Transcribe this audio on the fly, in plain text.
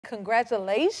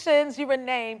congratulations. You were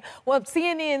named one of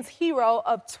CNN's Hero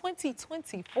of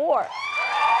 2024.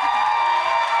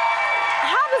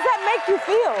 How does that make you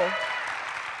feel?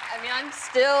 I mean, I'm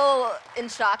still in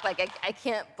shock. Like, I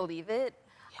can't believe it.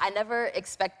 I never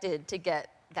expected to get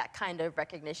that kind of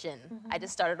recognition. I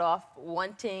just started off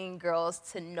wanting girls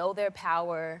to know their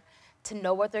power, to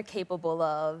know what they're capable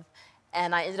of,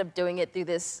 and I ended up doing it through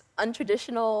this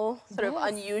untraditional, sort of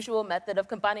unusual method of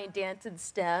combining dance and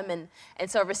STEM, and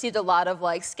so I received a lot of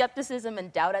like skepticism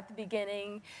and doubt at the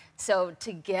beginning. So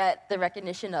to get the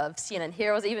recognition of CNN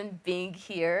Heroes, even being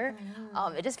here,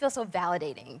 it just feels so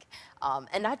validating.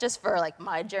 And not just for like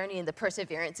my journey and the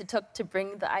perseverance it took to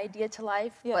bring the idea to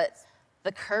life, but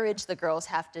the courage the girls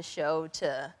have to show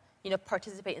to, you know,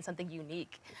 participate in something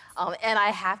unique. And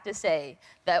I have to say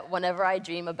that whenever I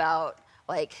dream about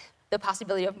like the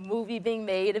possibility of a movie being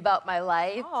made about my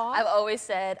life, I've always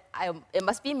said, it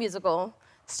must be a musical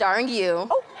starring you.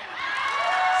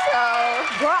 So,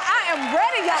 girl, I am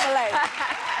ready, Yamilée.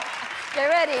 Get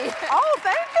ready. Oh,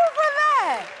 thank you for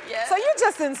that. Yeah. So you're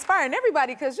just inspiring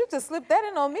everybody because you just slipped that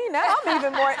in on me. Now I'm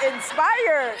even more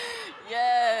inspired.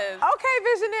 Yes. Okay,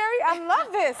 visionary, I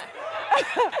love this.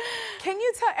 Can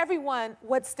you tell everyone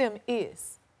what STEM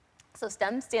is? So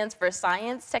STEM stands for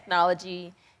science,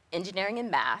 technology, engineering, and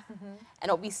math.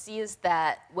 And what we see is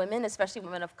that women, especially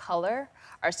women of color,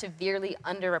 are severely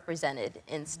underrepresented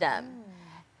in STEM.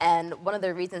 And one of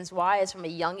the reasons why is from a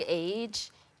young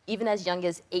age, even as young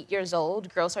as 8 years old,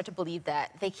 girls start to believe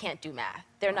that they can't do math.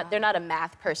 They're not a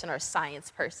math person or a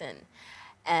science person.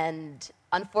 And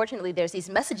unfortunately, there's these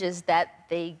messages that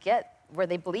they get where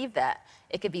they believe that.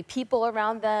 It could be people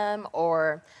around them,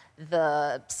 or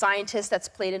the scientist that's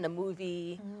played in a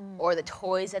movie, or the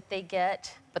toys that they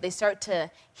get. But they start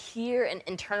to hear and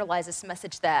internalize this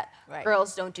message that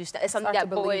girls don't do stuff. It's something that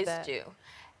boys do.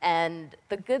 And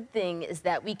the good thing is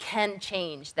that we can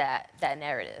change that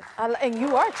narrative. And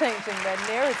you are changing that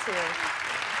narrative.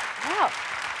 Wow.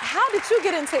 How did you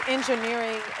get into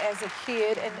engineering as a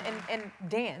kid and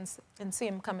dance and see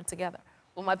them coming together?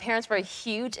 Well, my parents were a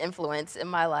huge influence in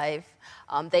my life.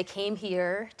 They came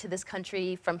here to this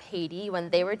country from Haiti when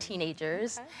they were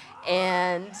teenagers.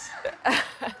 And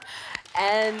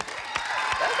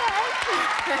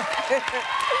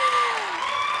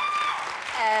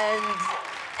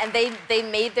and they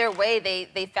made their way.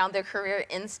 They found their career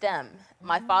in STEM.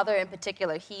 My father in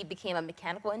particular, he became a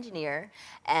mechanical engineer,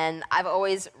 and I've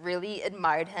always really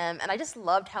admired him, and I just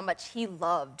loved how much he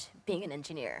loved being an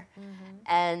engineer.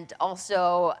 And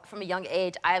also, from a young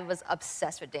age, I was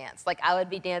obsessed with dance. Like, I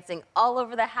would be dancing all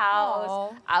over the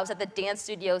house. I was at the dance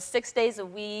studio 6 days a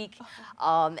week,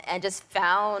 and just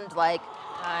found, like,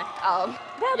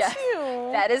 That's you.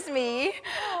 That is me.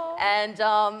 And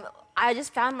I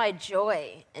just found my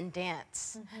joy in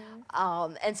dance.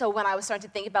 And so when I was starting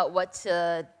to think about what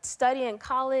to study in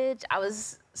college, I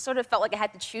was sort of felt like I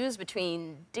had to choose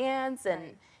between dance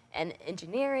and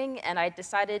engineering, and I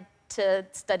decided to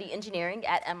study engineering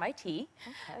at MIT.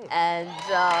 And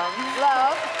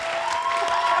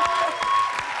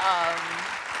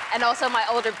and also my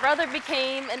older brother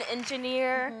became an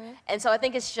engineer. And so I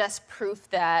think it's just proof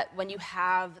that when you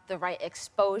have the right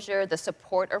exposure, the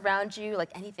support around you,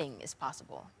 like anything is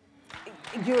possible.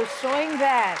 You're showing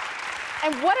that.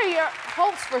 And what are your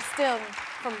hopes for STEM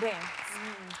from dance?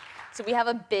 So we have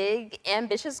a big,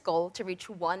 ambitious goal to reach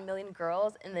 1 million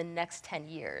girls in the next 10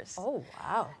 years. Oh,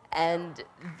 wow. And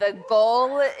the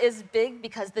goal is big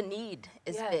because the need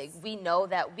is big. We know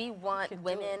that we want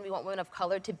women of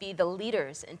color to be the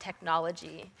leaders in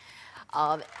technology.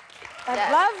 I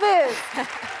love this.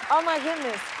 Oh my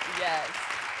goodness. Yes.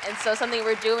 And so something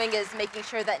we're doing is making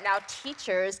sure that now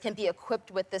teachers can be equipped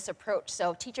with this approach.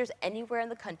 So teachers anywhere in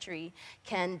the country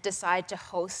can decide to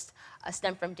host a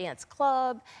STEM from Dance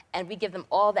club, and we give them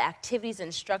all the activities,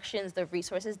 instructions, the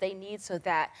resources they need so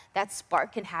that that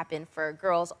spark can happen for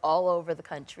girls all over the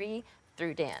country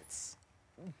through dance.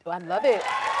 I love it.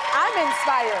 I'm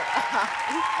inspired.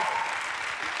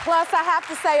 Plus, I have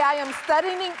to say, I am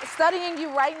studying you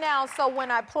right now, so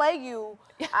when I play you,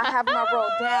 I have my role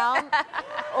down,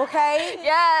 okay?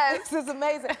 Yes. This is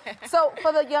amazing. So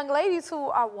for the young ladies who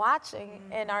are watching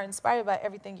and are inspired by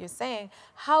everything you're saying,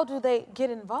 how do they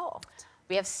get involved?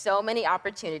 We have so many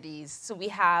opportunities. So we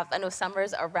have, I know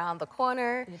summer's around the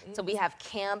corner, so we have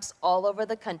camps all over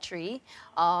the country.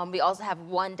 We also have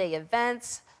one-day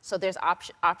events. So there's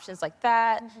options like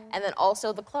that, and then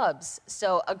also the clubs.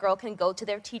 So a girl can go to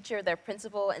their teacher, their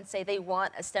principal, and say they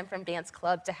want a STEM from Dance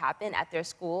club to happen at their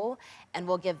school, and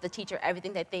we'll give the teacher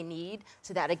everything that they need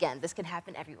so that, again, this can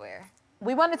happen everywhere.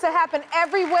 We want it to happen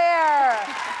everywhere.